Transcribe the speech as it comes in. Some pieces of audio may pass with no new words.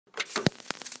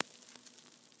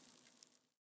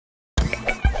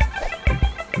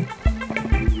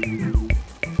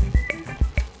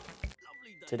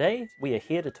Today, we are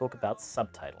here to talk about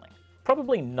subtitling.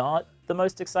 Probably not the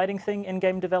most exciting thing in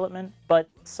game development, but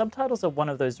subtitles are one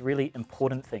of those really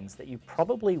important things that you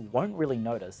probably won't really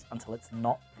notice until it's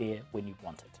not there when you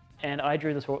want it. And I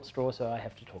drew the straw, so I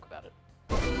have to talk about it.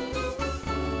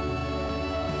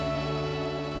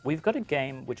 We've got a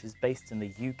game which is based in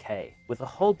the UK with a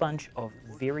whole bunch of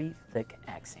very thick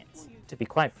accents. To be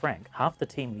quite frank, half the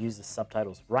team uses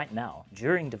subtitles right now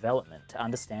during development to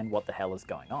understand what the hell is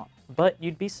going on. But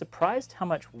you'd be surprised how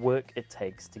much work it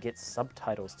takes to get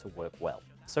subtitles to work well.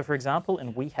 So for example,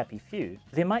 in We Happy Few,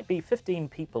 there might be 15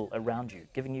 people around you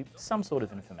giving you some sort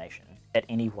of information at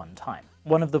any one time.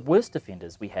 One of the worst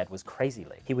offenders we had was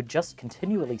Crazily. He would just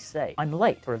continually say, "I'm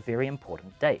late for a very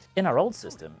important date." In our old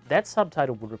system, that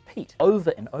subtitle would repeat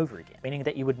over and over again, meaning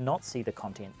that you would not see the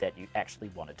content that you actually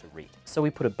wanted to read. So we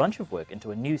put a bunch of work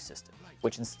into a new system,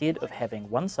 which instead of having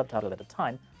one subtitle at a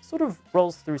time, sort of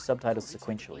rolls through subtitles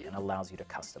sequentially and allows you to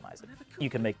customize it. You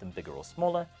can make them bigger or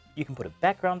smaller, you can put a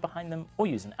background behind them or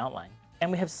use an outline.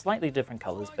 And we have slightly different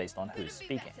colors based on who's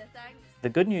speaking. The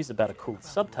good news about a cool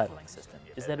subtitling system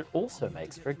is that it also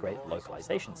makes for a great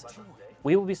localization system.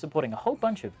 We will be supporting a whole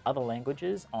bunch of other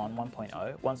languages on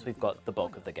 1.0 once we've got the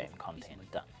bulk of the game content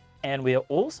done. And we are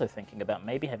also thinking about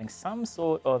maybe having some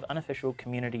sort of unofficial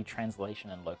community translation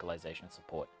and localization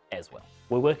support as well.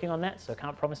 We're working on that, so I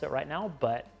can't promise it right now,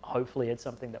 but hopefully it's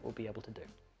something that we'll be able to do.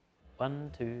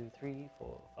 1, 2, 3,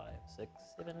 4, 5, 6,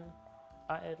 7.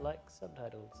 I like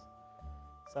subtitles.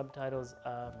 Subtitles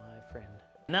are my friend.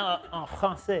 Now, en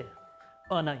français,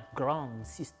 on a un grand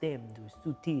système de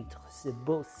sous-titres. C'est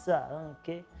beau ça,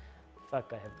 ok?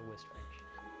 Fuck, I have the worst right.